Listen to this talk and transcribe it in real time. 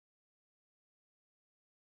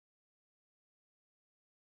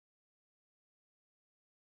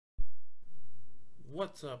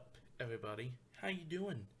What's up, everybody? How you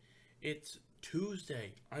doing? It's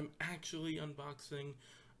Tuesday. I'm actually unboxing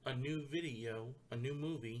a new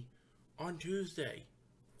movie on Tuesday.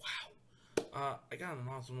 Wow. I got an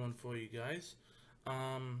awesome one for you guys. As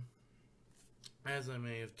I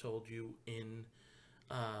may have told you in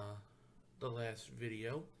the last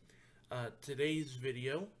video, today's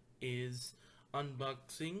video is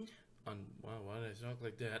unboxing. Wow, why did I talk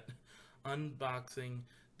like that? Unboxing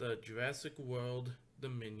the Jurassic World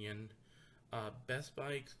Dominion Best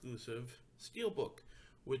Buy exclusive Steelbook,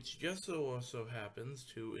 which just so also happens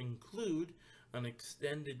to include an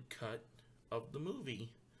extended cut of the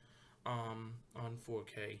movie on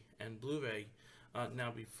 4K and Blu-ray. Now,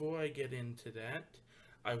 before I get into that,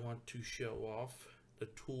 I want to show off the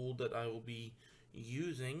tool that I will be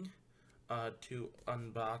using to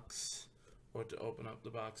unbox or to open up the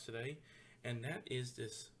box today, and that is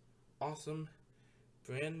this awesome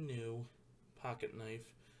brand new pocket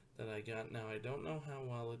knife that I got. Now, I don't know how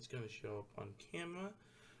well it's going to show up on camera,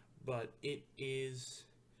 but it is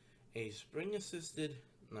a spring assisted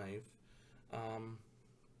knife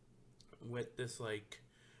with this like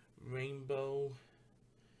rainbow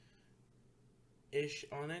ish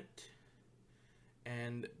on it,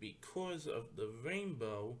 and because of the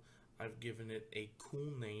rainbow, I've given it a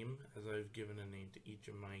cool name, as I've given a name to each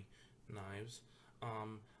of my knives.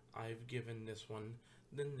 I've given this one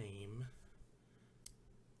the name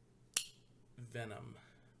Venom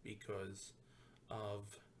because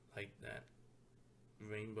of like that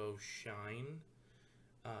rainbow shine.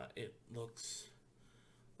 It looks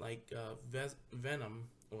like venom,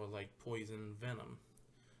 or like poison venom.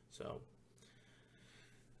 So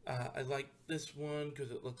I like this one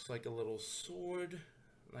because it looks like a little sword,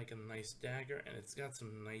 like a nice dagger, and it's got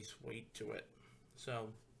some nice weight to it.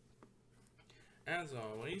 So as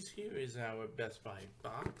always, here is our Best Buy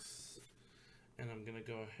box, and I'm gonna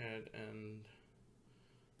go ahead and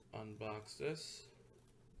unbox this.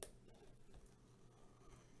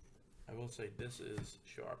 I will say this is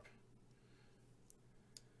sharp.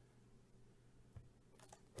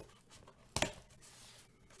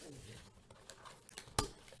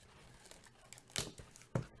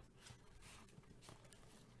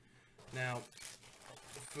 Now,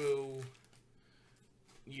 through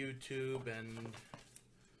YouTube and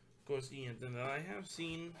of course the internet, I have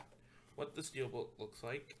seen what the Steelbook looks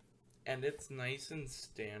like, and it's nice and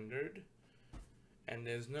standard, and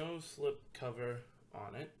there's no slip cover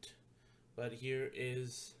on it. But here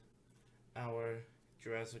is our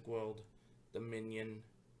Jurassic World Dominion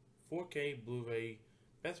 4K Blu-ray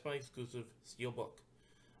Best Buy exclusive Steelbook.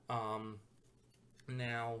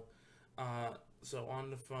 So on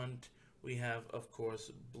the front we have, of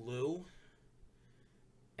course, Blue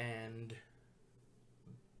and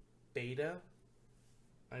Beta,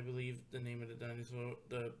 I believe the name of the dinosaur,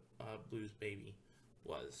 the Blue's baby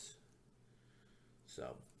was.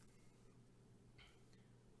 So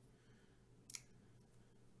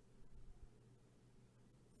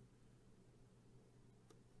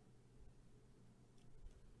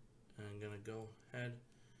I'm gonna go ahead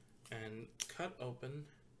and cut open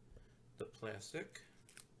the plastic.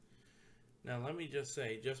 Now, let me just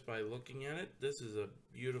say, just by looking at it, this is a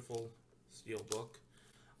beautiful Steelbook.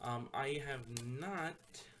 I have not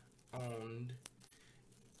owned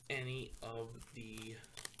any of the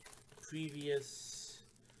previous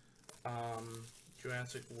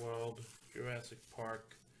Jurassic World, Jurassic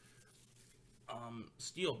Park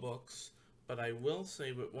Steelbooks, but I will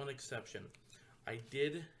say, with one exception, I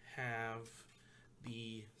did have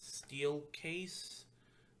the steel case,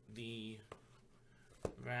 the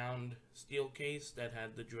round steel case that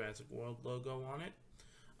had the Jurassic World logo on it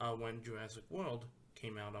when Jurassic World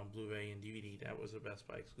came out on Blu-ray and DVD. That was a Best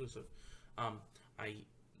Buy exclusive.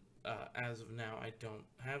 As of now, I don't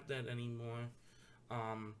have that anymore,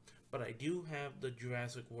 but I do have the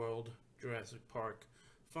Jurassic World, Jurassic Park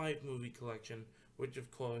 5 movie collection, which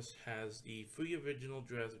of course has the 3 original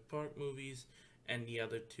Jurassic Park movies and the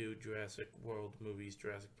other 2 Jurassic World movies,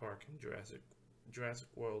 Jurassic Park and Jurassic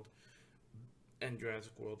World and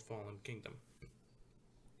Jurassic World Fallen Kingdom.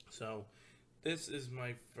 So this is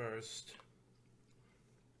my first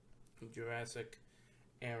Jurassic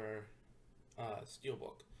era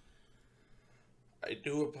Steelbook. I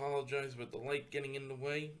do apologize with the light getting in the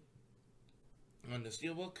way on the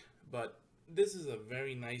Steelbook, but this is a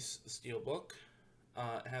very nice Steelbook.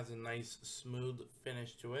 It has a nice smooth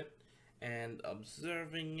finish to it, and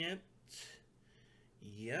observing it,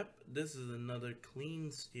 yep, this is another clean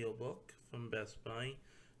Steelbook from Best Buy.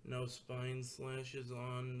 No spine slashes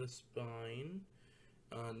on the spine.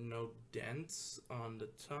 No dents on the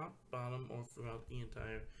top, bottom, or throughout the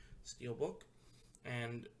entire Steelbook.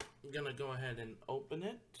 And I'm gonna go ahead and open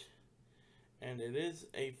it, and it is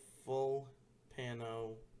a full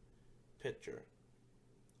pano picture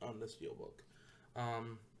on the Steelbook.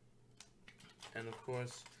 And of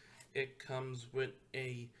course, it comes with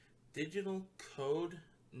a digital code,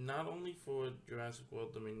 not only for Jurassic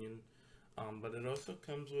World Dominion, but it also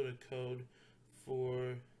comes with a code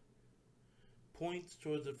for points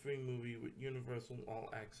towards a free movie with Universal All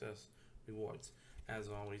Access rewards. As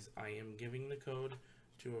always, I am giving the code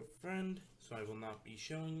to a friend, so I will not be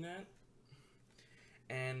showing that.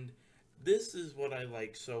 And this is what I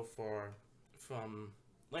like so far from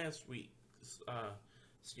last week's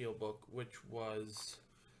Steelbook, which was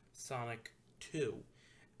Sonic 2,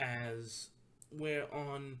 as where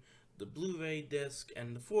on the Blu-ray disc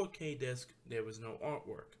and the 4K disc there was no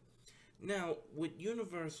artwork. Now, with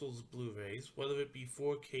Universal's Blu-rays, whether it be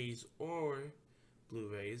 4Ks or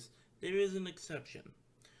Blu-rays, there is an exception.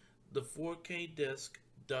 The 4K disc,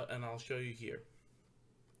 and I'll show you here.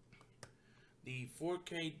 The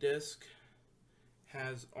 4K disc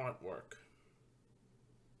has artwork.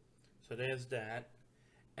 So there's that.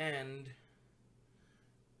 And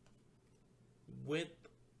with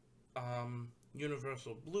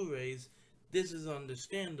Universal Blu-rays, this is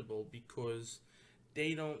understandable because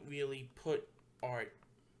they don't really put art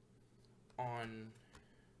on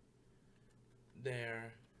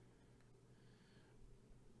their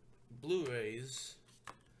Blu-rays,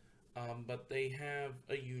 but they have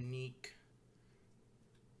a unique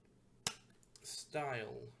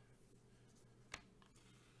style,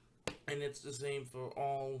 and it's the same for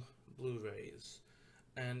all Blu-rays,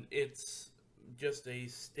 and it's just a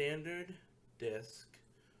standard disc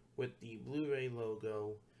with the Blu-ray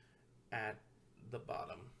logo at the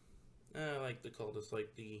bottom. I like to call this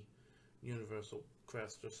like the Universal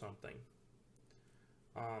crest or something.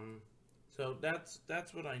 So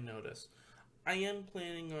that's what I noticed. I am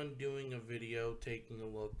planning on doing a video taking a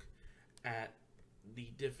look at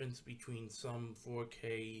the difference between some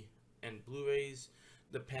 4K and Blu-rays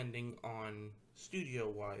depending on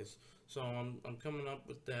studio-wise. So I'm coming up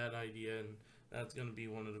with that idea, and that's going to be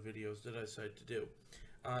one of the videos that I decide to do.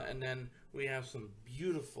 And then we have some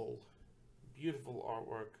beautiful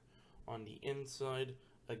artwork on the inside.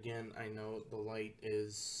 Again, I know the light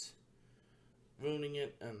is ruining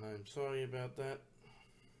it, and I'm sorry about that.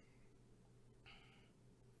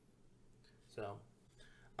 So,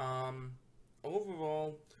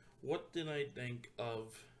 overall, what did I think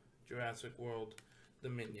of Jurassic World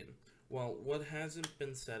Dominion? Well, what hasn't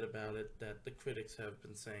been said about it that the critics have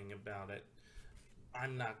been saying about it,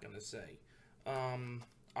 I'm not gonna say.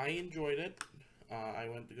 I enjoyed it. I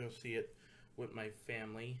went to go see it with my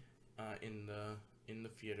family in the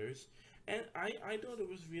theaters, and I thought it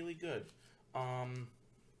was really good.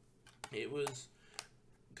 It was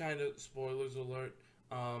kind of, spoilers alert,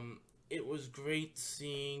 it was great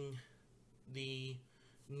seeing the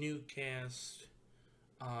new cast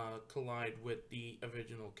collide with the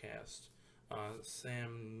original cast.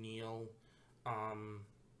 Sam Neill,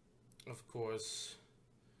 of course,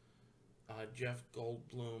 Jeff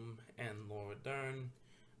Goldblum and Laura Dern,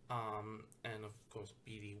 and of course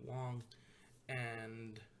B.D. Wong,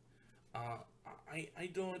 and I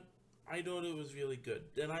thought it was really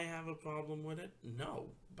good. Did I have a problem with it? No,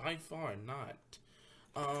 by far not.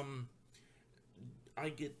 I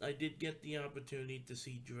did get the opportunity to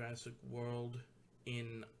see Jurassic World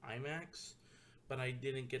in IMAX, but I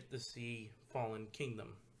didn't get to see Fallen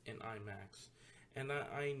Kingdom in IMAX. And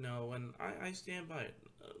I know, and I stand by it.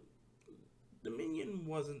 Dominion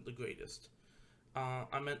wasn't the greatest.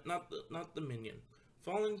 I meant not the Minion.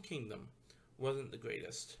 Fallen Kingdom wasn't the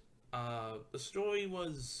greatest. The story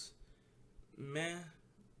was meh,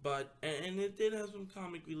 but and it did have some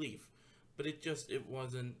comic relief, but it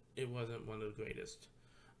wasn't one of the greatest.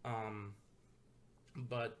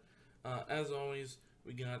 But as always,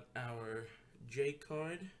 we got our J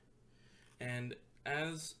card, and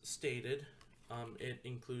as stated, it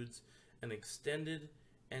includes an extended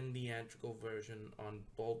and theatrical version on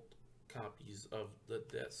both copies of the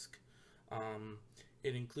disc.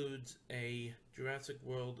 It includes a Jurassic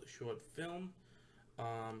World short film,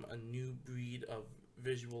 a new breed of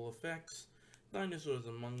visual effects, Dinosaurs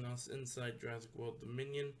Among Us inside Jurassic World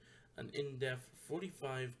Dominion, an in-depth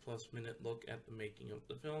 45-plus minute look at the making of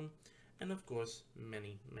the film, and of course,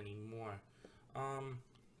 many, many more.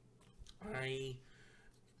 I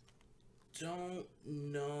don't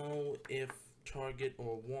know if Target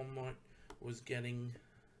or Walmart was getting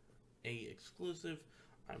a exclusive.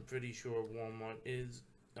 I'm pretty sure Walmart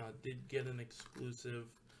did get an exclusive.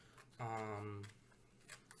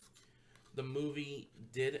 The movie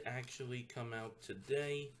did actually come out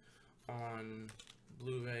today on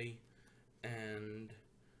Blu-ray and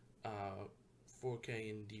 4K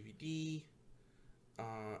and DVD,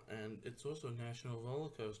 and it's also National Roller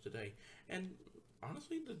Coaster Day. And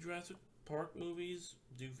honestly, the Jurassic Park movies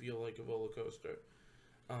do feel like a roller coaster.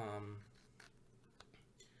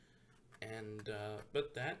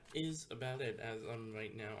 But that is about it. As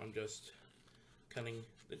right now, I'm just cutting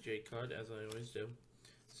the J card as I always do.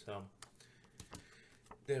 So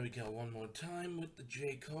there we go, one more time with the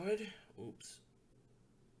J card. Oops.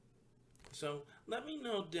 So let me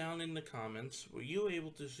know down in the comments, were you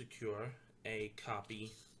able to secure a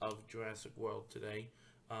copy of Jurassic World today?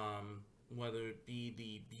 Whether it be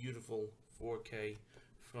the beautiful 4K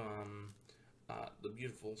from the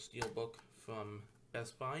beautiful Steelbook from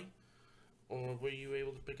Best Buy, or were you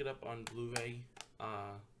able to pick it up on Blu-ray?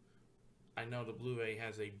 I know the Blu-ray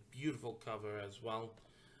has a beautiful cover as well.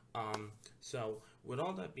 So with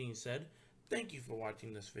all that being said, thank you for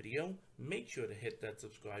watching this video. Make sure to hit that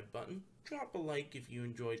subscribe button. Drop a like if you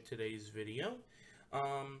enjoyed today's video.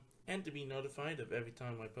 And to be notified of every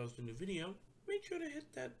time I post a new video, make sure to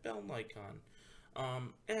hit that bell icon.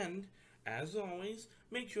 And as always,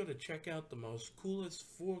 make sure to check out the most coolest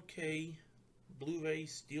 4K Blu-ray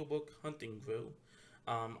Steelbook hunting crew.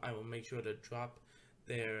 I will make sure to drop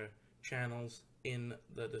their channels in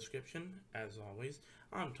the description. As always,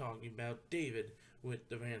 I'm talking about David with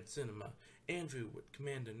The Rant Cinema, Andrew with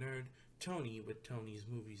Commander Nerd, Tony with Tony's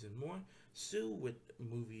Movies and More, Sue with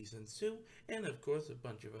Movies and Sue, and of course a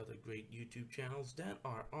bunch of other great YouTube channels that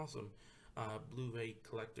are awesome Blu-ray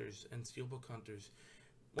collectors and Steelbook hunters.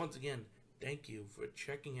 Once again, thank you for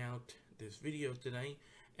checking out this video today,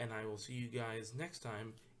 and I will see you guys next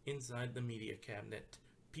time inside the media cabinet.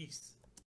 Peace.